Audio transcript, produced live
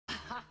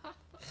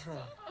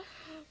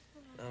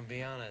Now,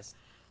 be honest.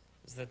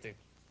 Is that the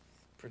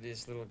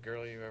prettiest little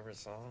girl you ever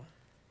saw?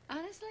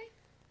 Honestly?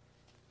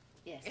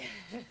 Yes.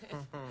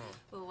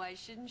 Well, why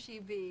shouldn't she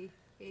be?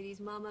 Katie's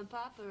mama and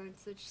papa aren't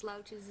such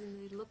slouches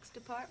in the looks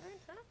department,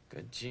 huh?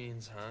 Good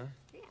genes, huh?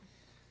 Yeah.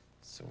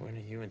 So when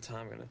are you and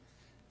Tom gonna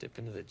dip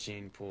into the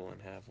gene pool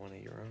and have one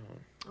of your own?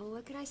 Oh,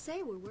 what can I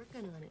say? We're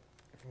working on it.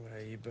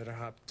 Well, you better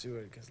hop to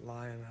it, because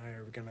Lai and I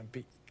are gonna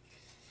be...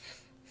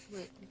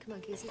 Wait, come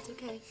on, Casey, it's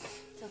okay.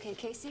 It's okay,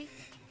 Casey?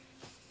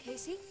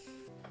 Casey?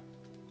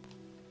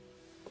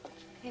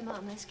 Hey,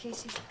 Mom, that's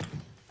Casey.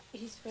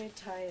 He's very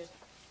tired.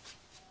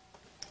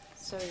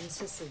 So he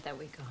insisted that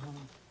we go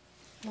home.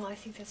 Well, I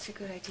think that's a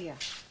good idea.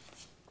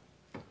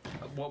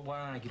 Why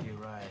don't I give you a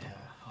ride?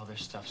 All their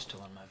stuff's still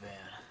in my van.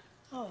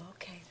 Oh,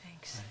 okay,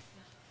 thanks.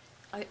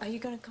 Right. Are you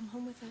going to come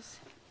home with us?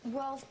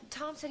 Well,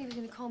 Tom said he was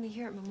going to call me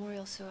here at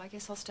Memorial, so I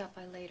guess I'll stop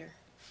by later.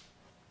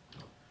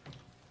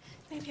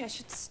 Maybe I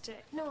should stay.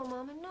 No,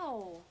 Mama,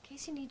 no.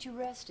 Casey needs you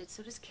rested,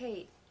 so does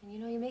Kate. And you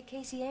know, you make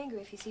Casey angry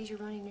if he sees you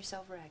running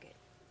yourself ragged.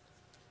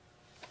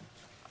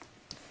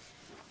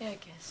 Yeah, I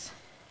guess.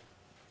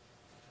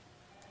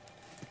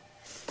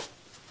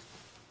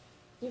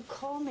 You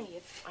call me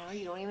if... Oh,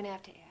 you don't even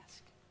have to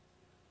ask.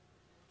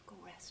 Go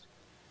rest.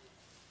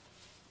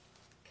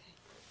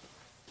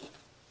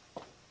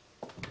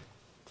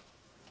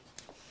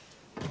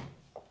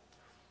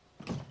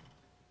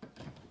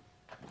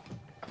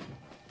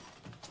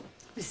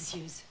 Mrs.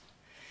 Hughes,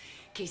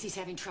 Casey's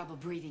having trouble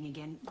breathing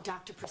again.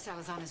 Dr. Purcell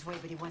is on his way,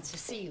 but he wants to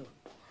see you.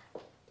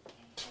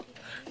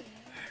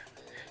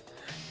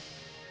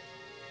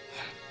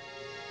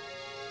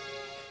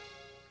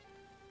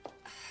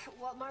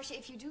 Well, Marcia,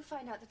 if you do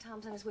find out that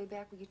Tom's on his way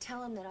back, will you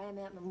tell him that I am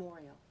at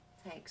Memorial?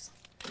 Thanks.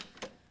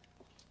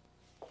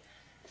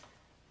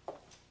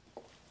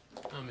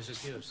 Oh,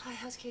 Mrs. Hughes. Hi,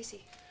 how's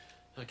Casey?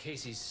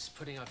 Casey's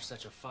putting up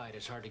such a fight,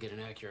 it's hard to get an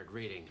accurate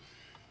reading.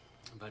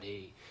 But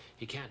he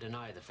can't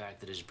deny the fact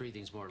that his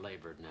breathing's more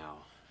labored now.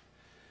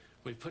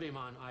 We've put him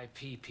on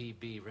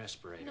IPPB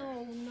respirator.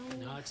 No.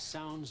 No, it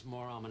sounds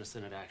more ominous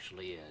than it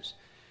actually is.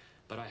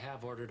 But I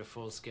have ordered a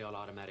full-scale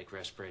automatic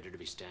respirator to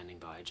be standing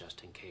by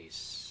just in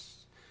case.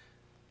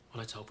 Well,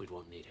 let's hope we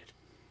won't need it.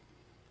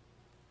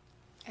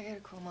 I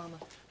gotta call Mama.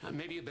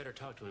 Maybe you better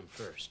talk to him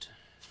first.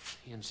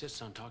 He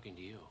insists on talking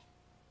to you.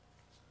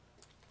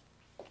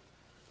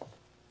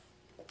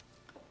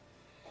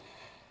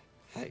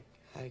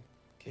 Hi,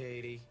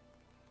 Katie.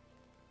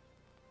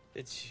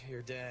 It's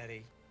your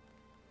daddy.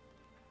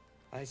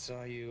 I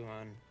saw you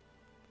on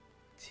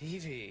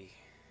TV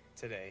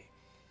today.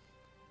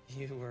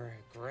 You were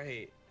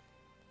great.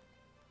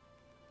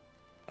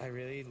 I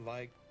really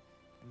liked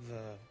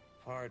the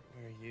part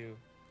where you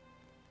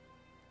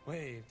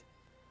waved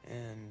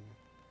and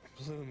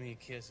blew me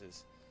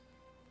kisses.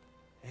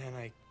 And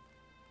I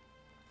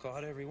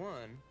caught every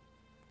one.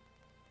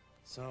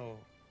 So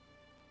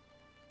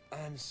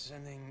I'm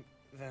sending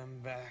them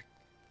back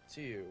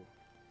to you.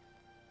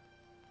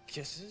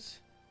 Kisses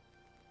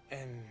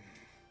and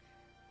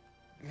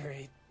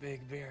great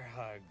big bear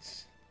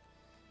hugs.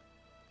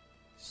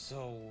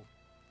 So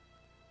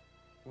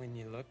when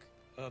you look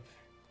up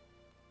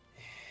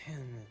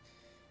in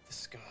the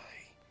sky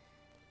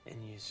and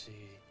you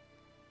see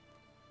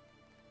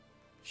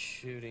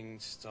shooting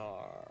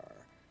star,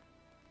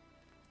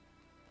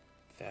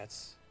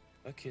 that's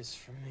a kiss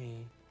from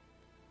me.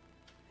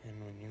 And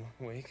when you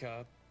wake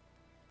up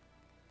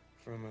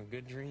from a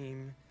good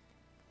dream,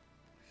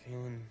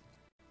 feeling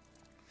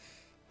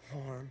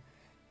warm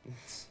and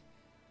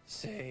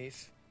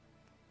safe,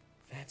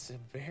 that's a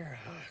bear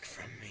hug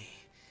from me.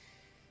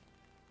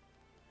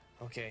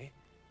 Okay?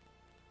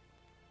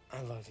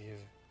 I love you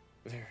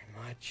very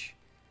much.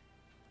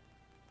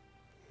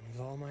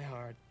 With all my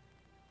heart.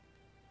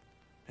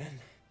 And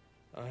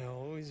I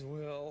always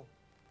will.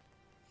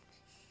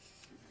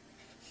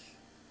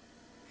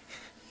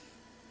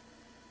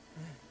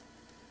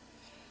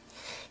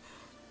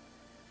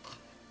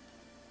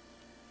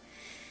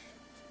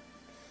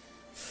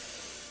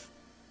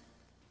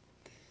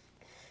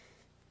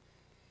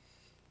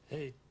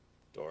 Hey,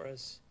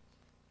 Doris,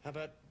 how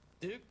about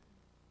Duke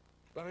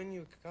buying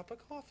you a cup of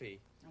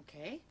coffee?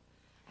 Okay.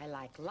 I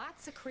like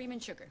lots of cream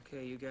and sugar.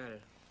 Okay, you got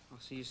it. I'll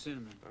see you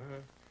soon,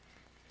 man.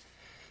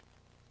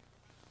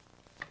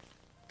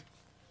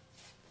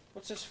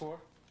 What's this for?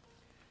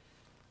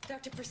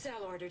 Dr.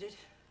 Purcell ordered it.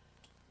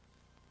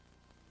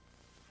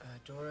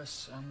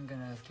 Doris, I'm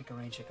gonna take a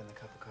rain check on the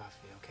cup of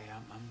coffee, okay?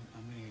 I'm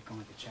gonna get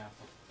going to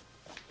chapel.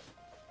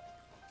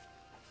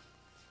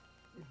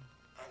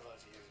 I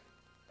love you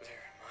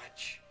very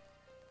much.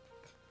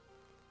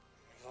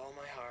 With all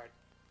my heart.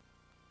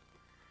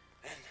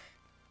 And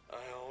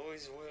I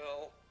always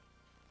will.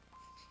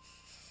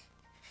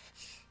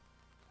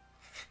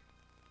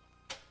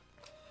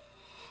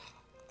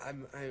 I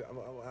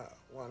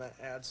want to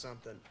add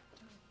something.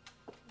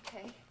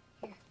 Okay,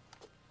 here.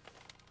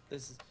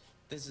 This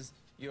is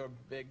your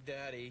big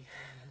daddy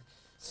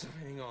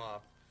signing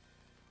off.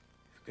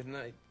 Good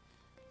night,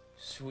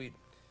 sweet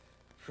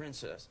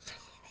princess.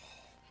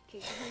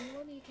 Casey,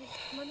 honey,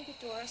 you want me to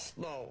get Doris?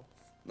 No,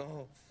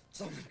 no,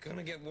 it's only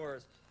gonna get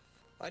worse.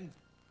 I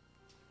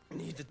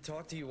need to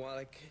talk to you while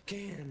I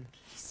can.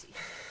 Casey.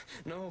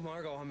 No,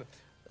 Margot,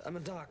 I'm a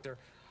doctor.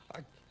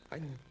 I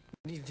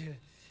need to.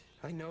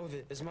 I know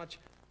that as much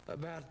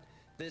about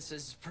this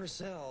as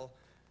Purcell,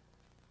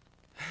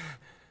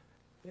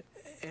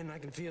 and I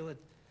can feel it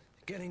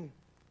getting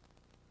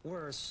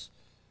worse.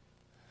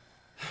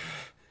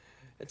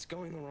 It's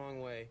going the wrong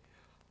way.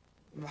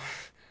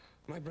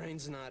 My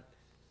brain's not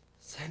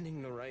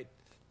sending the right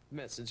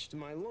message to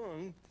my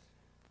lung,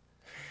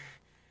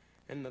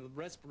 and the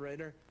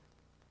respirator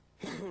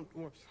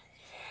won't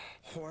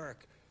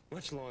work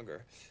much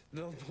longer.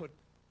 They'll put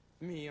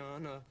me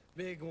on a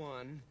big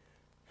one.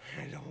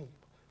 I don't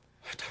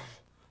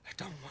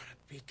want to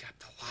be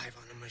kept alive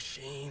on a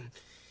machine.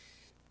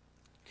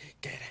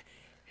 Get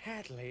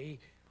Hadley.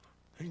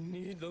 I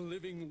need the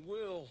living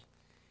will.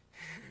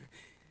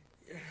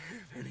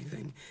 If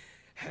anything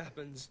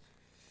happens,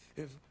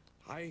 if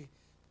I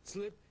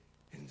slip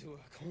into a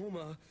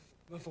coma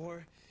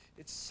before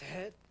it's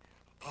set,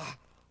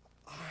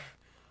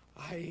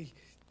 I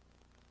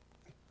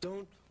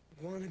don't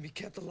want to be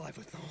kept alive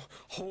with no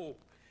hope.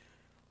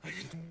 I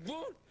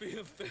won't be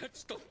a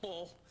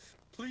vegetable.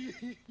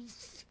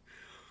 Please.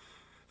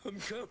 I'm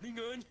counting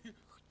on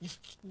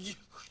you.